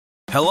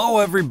Hello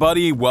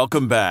everybody,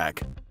 welcome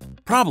back.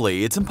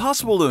 Probably it's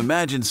impossible to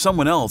imagine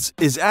someone else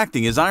is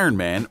acting as Iron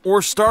Man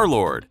or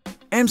Star-Lord.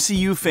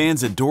 MCU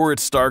fans adore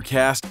its star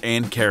cast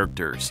and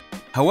characters.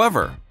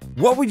 However,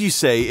 what would you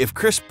say if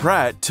Chris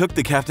Pratt took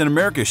the Captain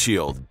America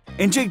shield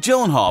and Jake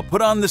Gyllenhaal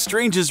put on the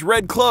Strange's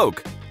red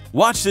cloak?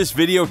 Watch this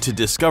video to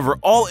discover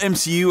all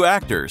MCU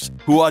actors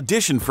who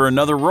auditioned for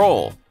another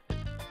role.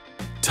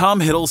 Tom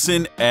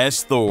Hiddleston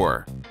as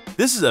Thor.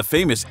 This is a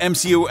famous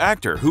MCU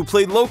actor who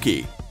played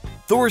Loki,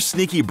 Thor's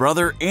sneaky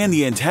brother and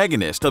the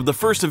antagonist of the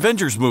first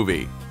Avengers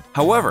movie.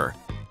 However,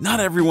 not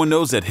everyone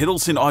knows that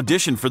Hiddleston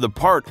auditioned for the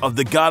part of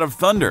the God of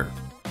Thunder.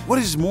 What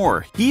is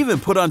more, he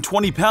even put on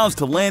 20 pounds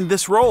to land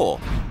this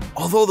role.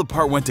 Although the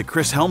part went to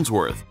Chris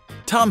Hemsworth,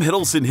 Tom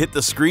Hiddleston hit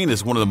the screen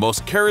as one of the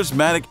most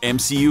charismatic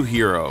MCU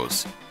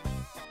heroes.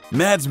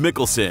 Mads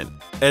Mikkelsen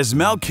as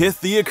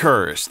Malekith the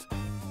Accursed.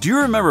 Do you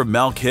remember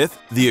Malekith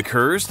the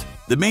Accursed,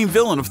 the main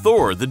villain of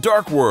Thor: The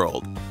Dark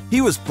World? He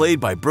was played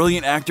by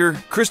brilliant actor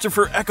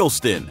Christopher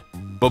Eccleston,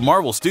 but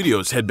Marvel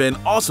Studios had been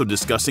also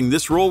discussing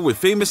this role with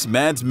famous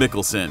Mads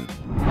Mikkelsen.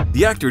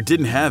 The actor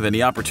didn't have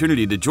any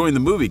opportunity to join the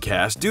movie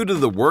cast due to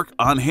the work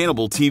on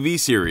Hannibal TV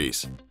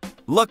series.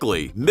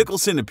 Luckily,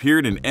 Mikkelsen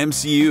appeared in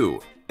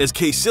MCU as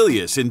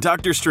Caecilius in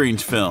Doctor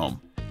Strange film,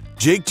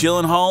 Jake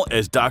Gyllenhaal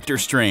as Doctor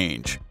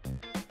Strange.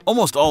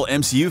 Almost all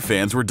MCU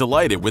fans were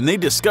delighted when they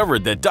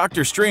discovered that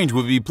Doctor Strange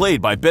would be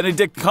played by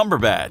Benedict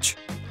Cumberbatch.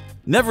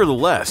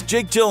 Nevertheless,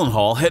 Jake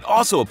Gyllenhaal had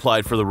also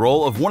applied for the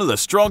role of one of the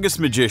strongest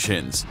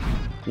magicians.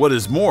 What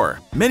is more,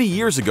 many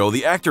years ago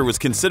the actor was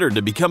considered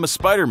to become a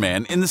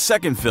Spider-Man in the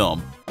second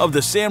film of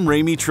the Sam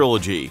Raimi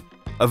trilogy.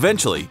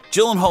 Eventually,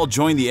 Gyllenhaal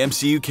joined the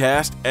MCU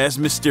cast as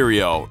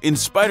Mysterio in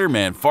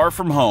Spider-Man: Far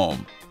From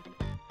Home.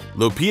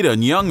 Lupita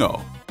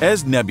Nyong'o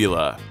as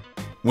Nebula.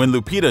 When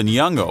Lupita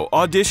Nyong'o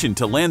auditioned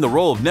to land the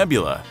role of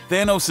Nebula,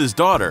 Thanos'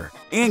 daughter,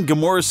 and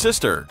Gamora's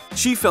sister,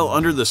 she fell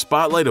under the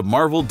spotlight of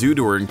Marvel due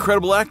to her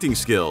incredible acting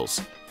skills.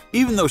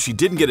 Even though she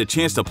didn't get a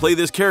chance to play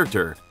this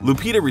character,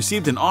 Lupita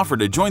received an offer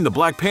to join the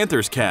Black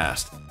Panther's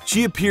cast.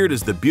 She appeared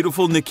as the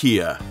beautiful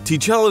Nakia,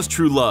 T'Challa's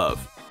true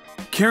love.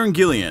 Karen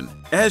Gillan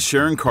as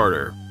Sharon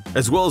Carter.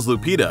 As well as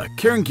Lupita,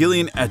 Karen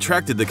Gillan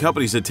attracted the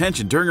company's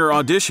attention during her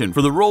audition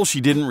for the role she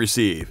didn't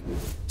receive.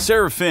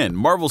 Sarah Finn,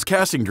 Marvel's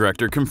casting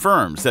director,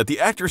 confirms that the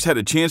actress had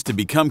a chance to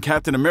become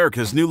Captain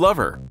America's new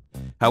lover.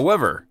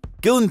 However,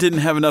 Gillan didn't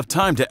have enough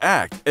time to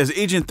act as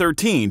Agent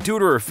 13 due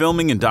to her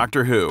filming in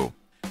Doctor Who.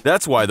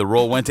 That's why the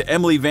role went to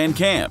Emily Van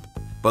Camp,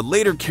 but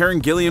later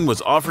Karen Gillan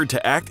was offered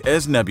to act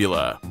as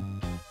Nebula.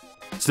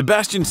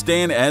 Sebastian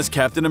Stan as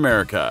Captain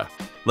America.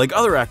 Like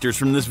other actors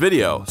from this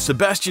video,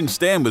 Sebastian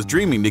Stan was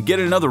dreaming to get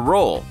another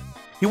role.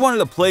 He wanted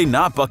to play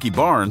not Bucky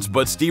Barnes,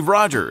 but Steve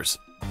Rogers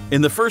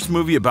in the first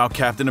movie about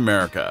Captain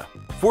America.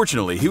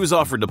 Fortunately, he was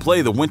offered to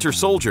play the Winter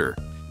Soldier,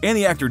 and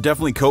the actor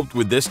definitely coped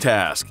with this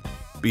task.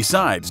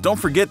 Besides, don't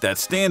forget that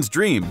Stan's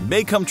dream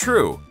may come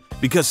true,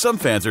 because some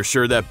fans are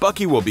sure that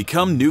Bucky will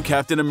become new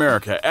Captain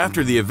America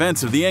after the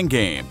events of the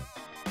Endgame.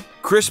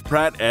 Chris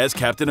Pratt as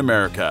Captain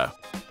America.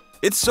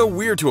 It's so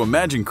weird to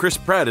imagine Chris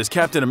Pratt as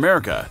Captain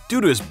America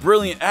due to his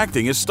brilliant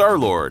acting as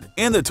Star-Lord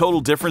and the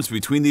total difference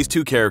between these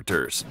two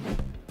characters.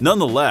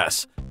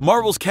 Nonetheless,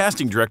 Marvel's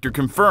casting director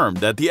confirmed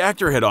that the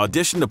actor had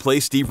auditioned to play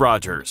Steve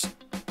Rogers.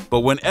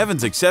 But when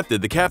Evans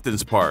accepted the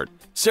captain's part,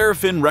 Sarah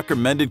Finn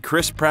recommended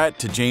Chris Pratt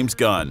to James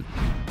Gunn.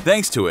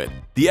 Thanks to it,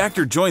 the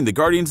actor joined the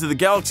Guardians of the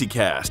Galaxy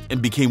cast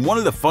and became one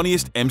of the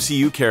funniest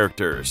MCU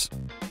characters.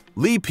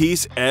 Lee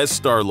Peace as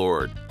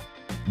Star-Lord.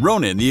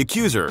 Ronan the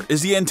Accuser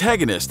is the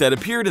antagonist that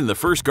appeared in the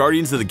first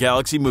Guardians of the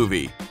Galaxy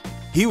movie.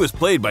 He was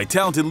played by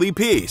talented Lee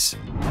Peace.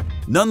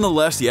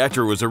 Nonetheless, the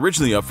actor was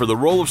originally up for the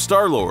role of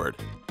Star-Lord.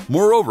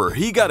 Moreover,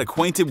 he got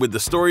acquainted with the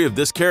story of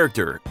this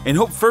character and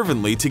hoped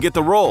fervently to get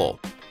the role.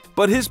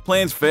 But his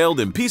plans failed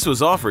and Peace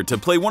was offered to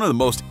play one of the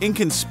most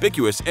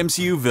inconspicuous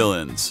MCU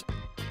villains.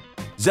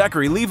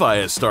 Zachary Levi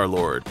as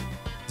Star-Lord.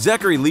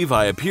 Zachary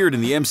Levi appeared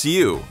in the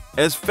MCU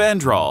as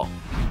Fandral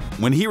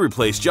when he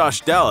replaced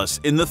Josh Dallas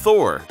in the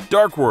Thor: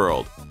 Dark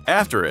World.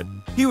 After it,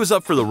 he was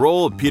up for the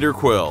role of Peter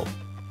Quill.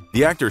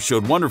 The actor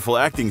showed wonderful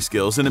acting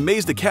skills and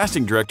amazed the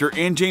casting director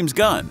and James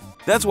Gunn.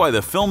 That's why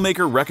the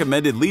filmmaker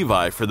recommended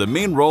Levi for the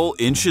main role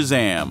in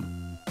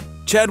Shazam.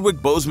 Chadwick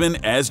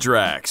Boseman as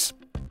Drax.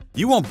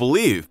 You won't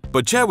believe,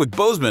 but Chadwick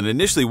Boseman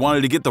initially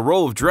wanted to get the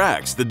role of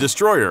Drax, the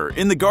Destroyer,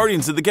 in the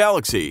Guardians of the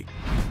Galaxy.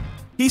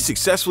 He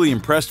successfully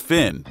impressed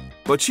Finn,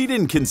 but she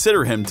didn't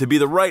consider him to be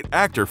the right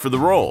actor for the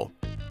role.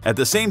 At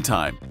the same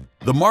time,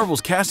 the Marvel's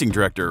casting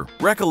director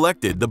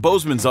recollected the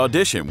Boseman's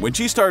audition when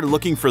she started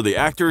looking for the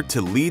actor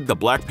to lead the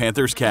Black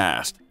Panther's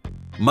cast.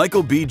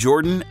 Michael B.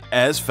 Jordan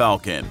as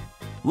Falcon.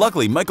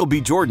 Luckily, Michael B.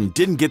 Jordan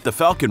didn't get the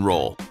Falcon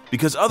role,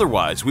 because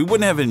otherwise we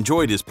wouldn't have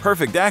enjoyed his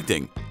perfect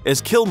acting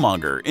as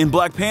Killmonger in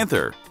Black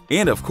Panther.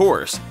 And of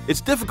course,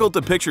 it's difficult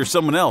to picture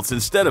someone else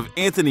instead of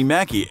Anthony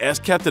Mackie as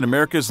Captain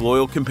America's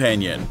loyal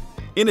companion.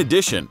 In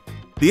addition,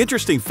 the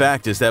interesting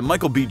fact is that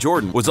Michael B.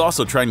 Jordan was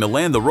also trying to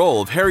land the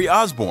role of Harry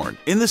Osborn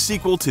in the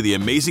sequel to The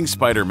Amazing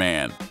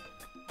Spider-Man.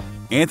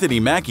 Anthony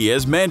Mackie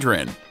as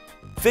Mandarin.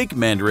 Fake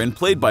Mandarin,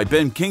 played by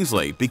Ben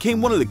Kingsley,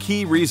 became one of the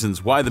key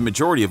reasons why the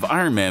majority of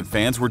Iron Man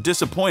fans were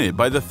disappointed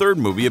by the third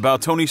movie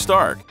about Tony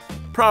Stark.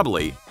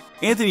 Probably,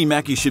 Anthony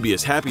Mackie should be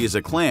as happy as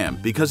a clam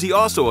because he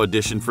also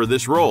auditioned for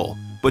this role,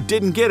 but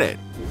didn't get it.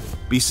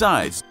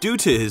 Besides, due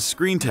to his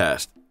screen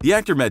test, the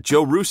actor met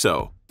Joe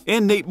Russo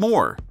and Nate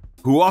Moore,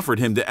 who offered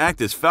him to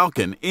act as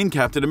Falcon in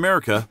Captain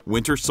America: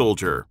 Winter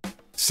Soldier.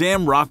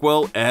 Sam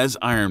Rockwell as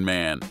Iron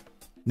Man.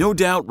 No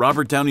doubt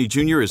Robert Downey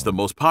Jr. is the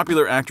most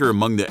popular actor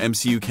among the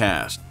MCU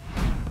cast.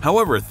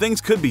 However, things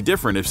could be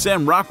different if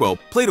Sam Rockwell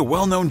played a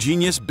well-known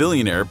genius,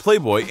 billionaire,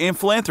 playboy, and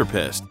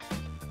philanthropist.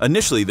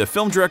 Initially, the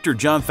film director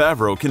Jon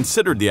Favreau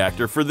considered the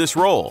actor for this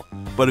role,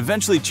 but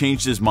eventually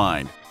changed his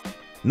mind.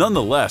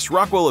 Nonetheless,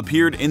 Rockwell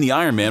appeared in the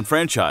Iron Man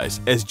franchise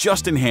as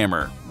Justin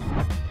Hammer.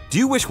 Do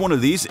you wish one of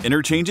these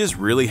interchanges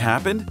really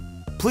happened?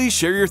 Please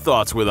share your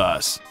thoughts with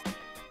us.